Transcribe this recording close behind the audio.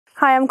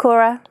Hi, I'm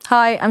Cora.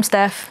 Hi, I'm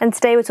Steph. And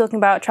today we're talking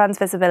about trans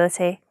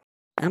visibility.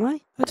 Am I?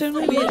 I don't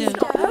know. Weird.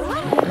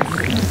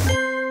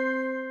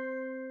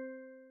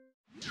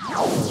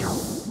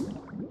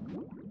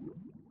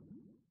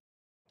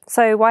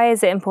 So why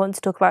is it important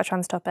to talk about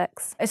trans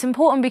topics? It's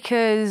important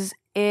because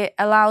it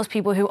allows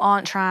people who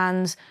aren't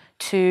trans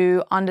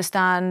to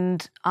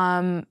understand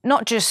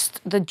not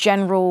just the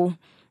general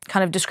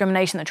kind of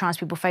discrimination that trans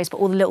people face, but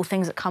all the little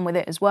things that come with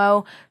it as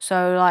well.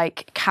 So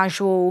like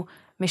casual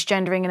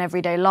misgendering in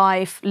everyday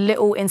life,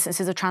 little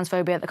instances of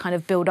transphobia that kind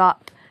of build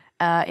up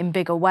in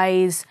bigger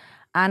ways.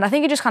 And I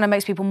think it just kind of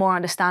makes people more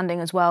understanding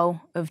as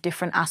well of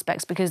different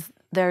aspects, because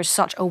there's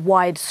such a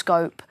wide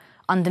scope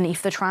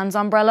underneath the trans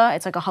umbrella.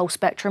 It's like a whole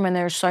spectrum, and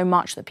there's so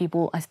much that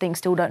people, I think,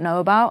 still don't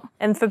know about.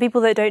 And for people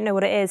that don't know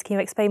what it is, can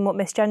you explain what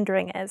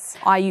misgendering is?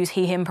 I use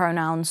he, him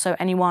pronouns. So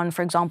anyone,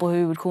 for example,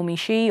 who would call me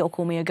she or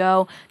call me a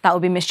girl, that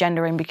would be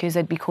misgendering because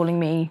they'd be calling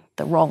me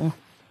the wrong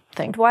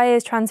thing. Why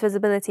is trans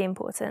visibility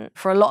important?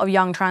 For a lot of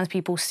young trans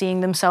people, seeing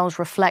themselves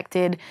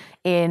reflected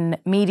in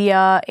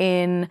media,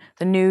 in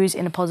the news,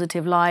 in a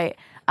positive light,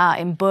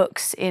 in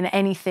books, in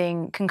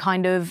anything, can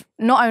kind of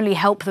not only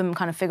help them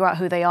kind of figure out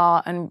who they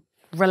are and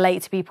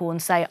relate to people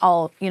and say,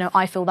 oh, you know,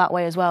 I feel that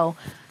way as well.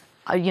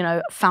 I, you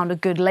know, found a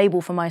good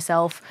label for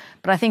myself.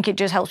 But I think it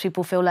just helps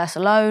people feel less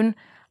alone.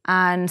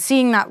 And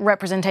seeing that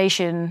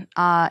representation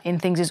in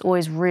things is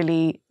always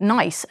really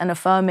nice and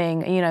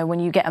affirming. You know, when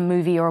you get a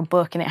movie or a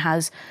book and it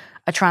has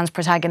a trans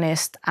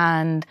protagonist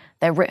and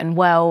they're written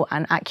well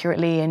and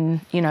accurately, and,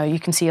 you know, you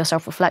can see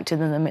yourself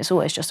reflected in them, it's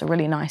always just a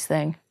really nice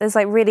thing. There's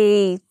like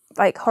really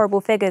horrible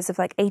figures of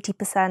like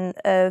 80%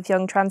 of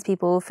young trans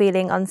people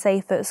feeling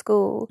unsafe at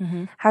school.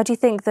 Mm-hmm. How do you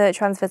think that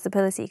trans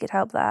visibility could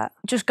help that?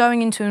 Just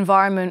going into an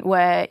environment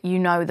where you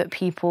know that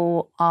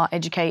people are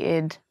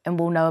educated and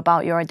will know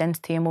about your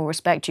identity and will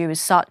respect you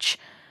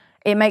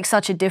it makes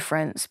such a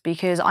difference,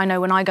 because I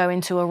know when I go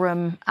into a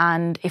room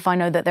and if I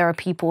know that there are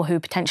people who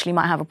potentially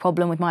might have a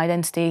problem with my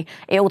identity,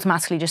 it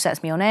automatically just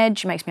sets me on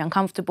edge, makes me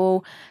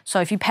uncomfortable.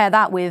 So if you pair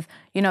that with,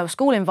 you know, a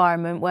school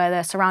environment where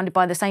they're surrounded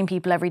by the same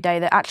people every day,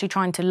 they're actually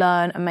trying to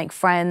learn and make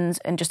friends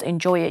and just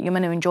enjoy it. You're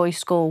meant to enjoy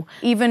school.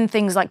 Even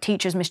things like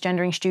teachers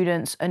misgendering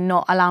students and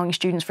not allowing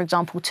students, for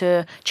example,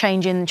 to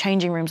change in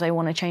changing rooms they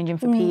want to change in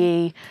for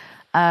PE.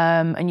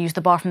 And use the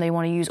bathroom they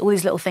want to use. All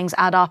these little things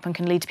add up and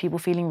can lead to people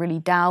feeling really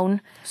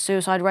down.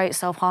 Suicide rates,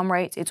 self-harm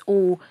rates, it's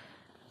all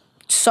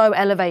so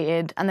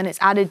elevated, and then it's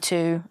added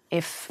to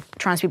if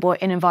trans people are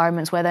in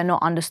environments where they're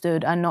not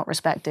understood and not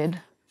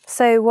respected.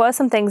 So what are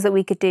some things that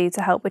we could do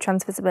to help with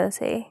trans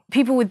visibility?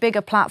 People with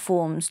bigger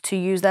platforms to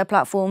use their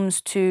platforms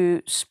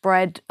to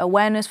spread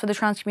awareness for the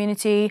trans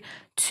community,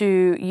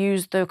 to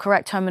use the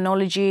correct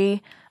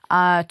terminology,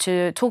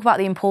 to talk about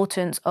the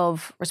importance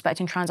of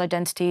respecting trans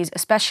identities,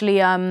 especially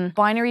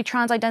binary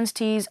trans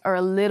identities are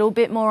a little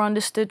bit more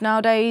understood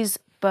nowadays,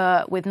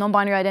 but with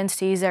non-binary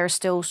identities, there is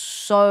still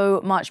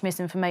so much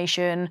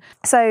misinformation.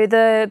 So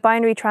the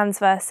binary trans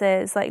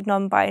versus like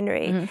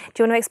non-binary, do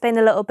you want to explain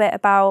a little bit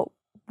about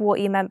what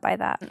you meant by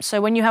that?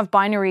 So when you have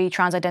binary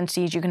trans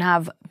identities, you can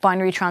have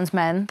binary trans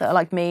men that are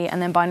like me,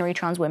 and then binary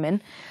trans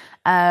women.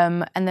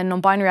 And then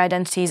non-binary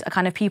identities are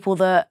kind of people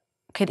that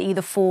could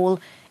either fall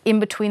in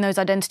between those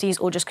identities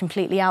or just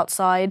completely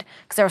outside,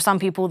 because there are some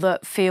people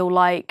that feel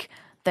like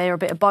they're a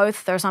bit of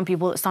both. There are some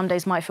people that some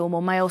days might feel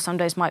more male, some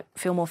days might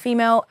feel more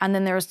female, and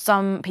then there are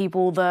some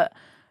people that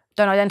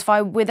don't identify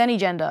with any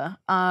gender.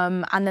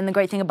 And then the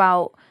great thing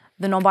about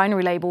the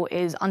non-binary label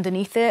is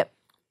underneath it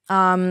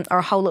are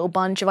a whole little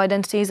bunch of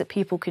identities that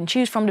people can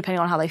choose from depending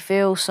on how they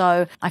feel.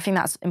 So I think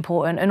that's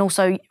important. And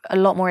also a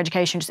lot more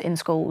education just in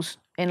schools,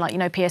 in like, you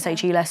know,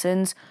 PSHE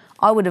lessons.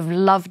 I would have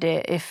loved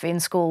it if in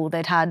school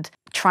they'd had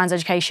trans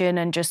education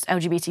and just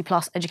LGBT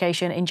plus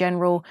education in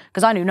general,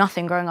 because I knew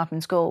nothing growing up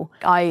in school.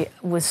 I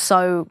was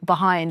so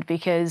behind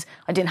because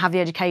I didn't have the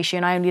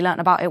education. I only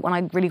learnt about it when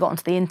I really got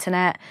onto the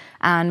internet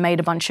and made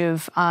a bunch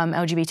of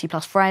LGBT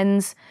plus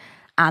friends.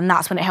 And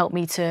that's when it helped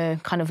me to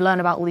kind of learn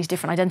about all these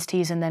different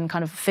identities and then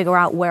kind of figure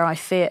out where I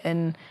fit.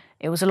 And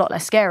it was a lot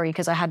less scary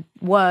because I had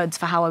words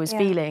for how I was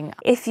feeling.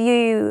 If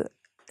you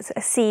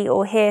see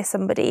or hear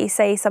somebody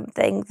say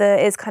something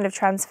that is kind of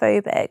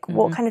transphobic,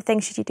 what kind of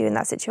things should you do in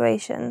that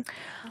situation?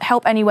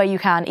 Help any way you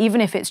can, even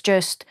if it's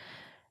just,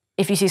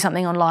 if you see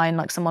something online,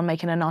 like someone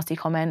making a nasty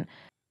comment,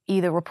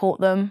 either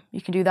report them,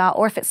 you can do that,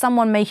 or if it's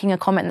someone making a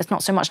comment that's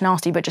not so much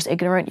nasty but just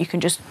ignorant, you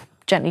can just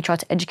gently try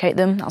to educate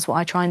them. That's what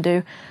I try and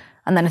do.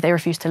 And then if they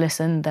refuse to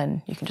listen,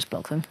 then you can just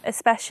block them.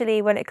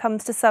 Especially when it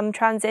comes to some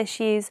trans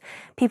issues,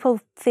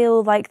 people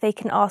feel like they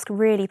can ask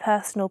really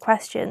personal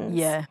questions.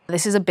 Yeah,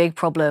 this is a big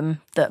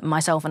problem that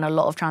myself and a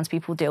lot of trans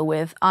people deal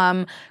with.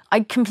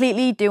 I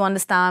completely do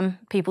understand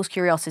people's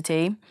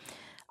curiosity.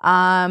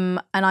 And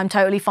I'm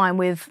totally fine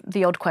with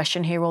the odd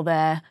question here or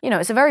there. You know,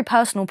 it's a very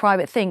personal,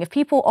 private thing. If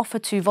people offer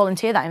to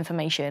volunteer that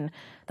information,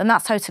 then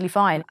that's totally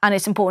fine. And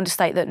it's important to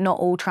state that not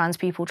all trans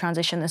people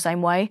transition the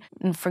same way.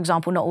 For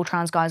example, not all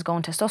trans guys go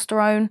on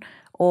testosterone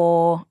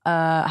or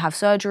have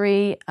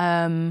surgery,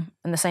 and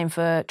the same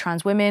for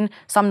trans women.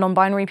 Some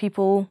non-binary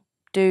people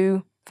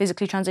do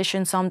physically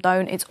transition, some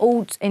don't. It's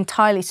all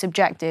entirely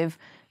subjective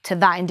to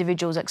that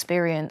individual's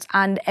experience,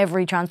 and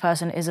every trans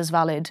person is as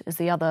valid as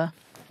the other,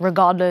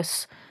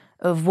 regardless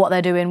of what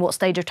they're doing, what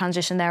stage of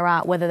transition they're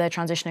at, whether they're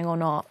transitioning or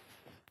not.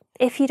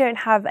 If you don't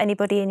have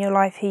anybody in your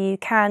life who you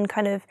can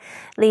kind of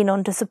lean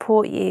on to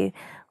support you,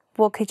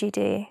 what could you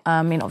do?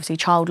 I mean, obviously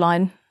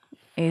Childline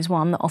is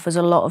one that offers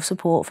a lot of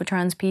support for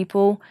trans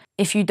people.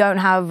 If you don't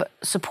have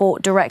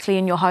support directly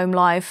in your home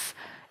life,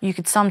 you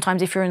could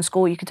sometimes, if you're in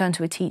school, you could turn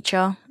to a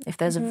teacher. If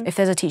there's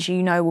a teacher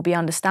you know will be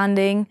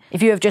understanding.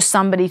 If you have just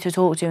somebody to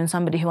talk to and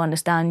somebody who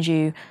understands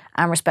you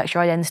and respects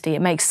your identity,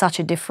 it makes such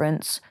a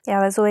difference.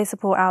 Yeah, there's always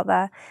support out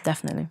there.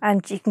 Definitely.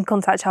 And you can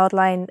contact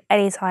Childline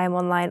anytime,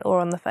 online or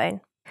on the phone.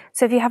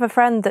 So if you have a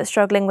friend that's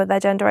struggling with their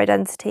gender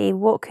identity,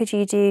 what could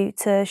you do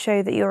to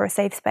show that you're a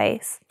safe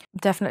space?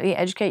 Definitely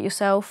educate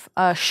yourself.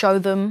 Show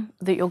them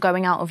that you're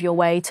going out of your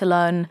way to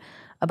learn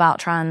about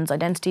trans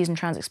identities and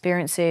trans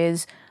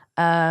experiences.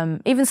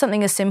 Even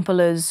something as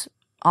simple as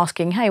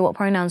asking, hey, what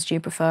pronouns do you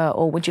prefer?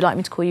 Or would you like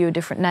me to call you a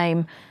different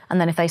name?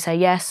 And then if they say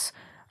yes,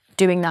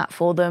 doing that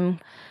for them.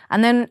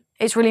 And then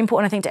it's really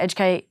important, I think, to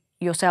educate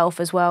yourself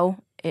as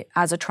well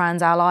as a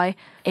trans ally.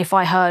 If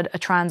I heard a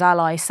trans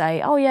ally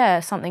say, oh yeah,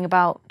 something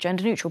about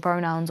gender neutral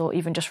pronouns or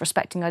even just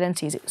respecting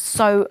identities, it's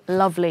so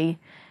lovely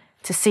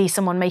to see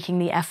someone making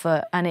the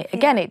effort. And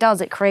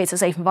it creates a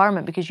safe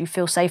environment because you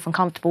feel safe and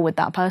comfortable with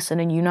that person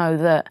and you know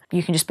that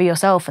you can just be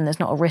yourself and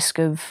there's not a risk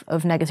of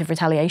negative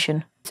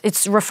retaliation.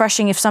 It's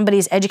refreshing if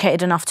somebody's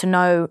educated enough to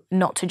know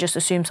not to just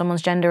assume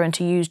someone's gender and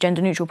to use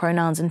gender neutral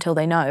pronouns until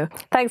they know.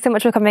 Thanks so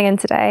much for coming in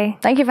today.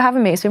 Thank you for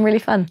having me. It's been really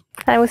fun.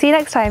 And we'll see you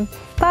next time.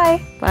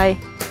 Bye. Bye.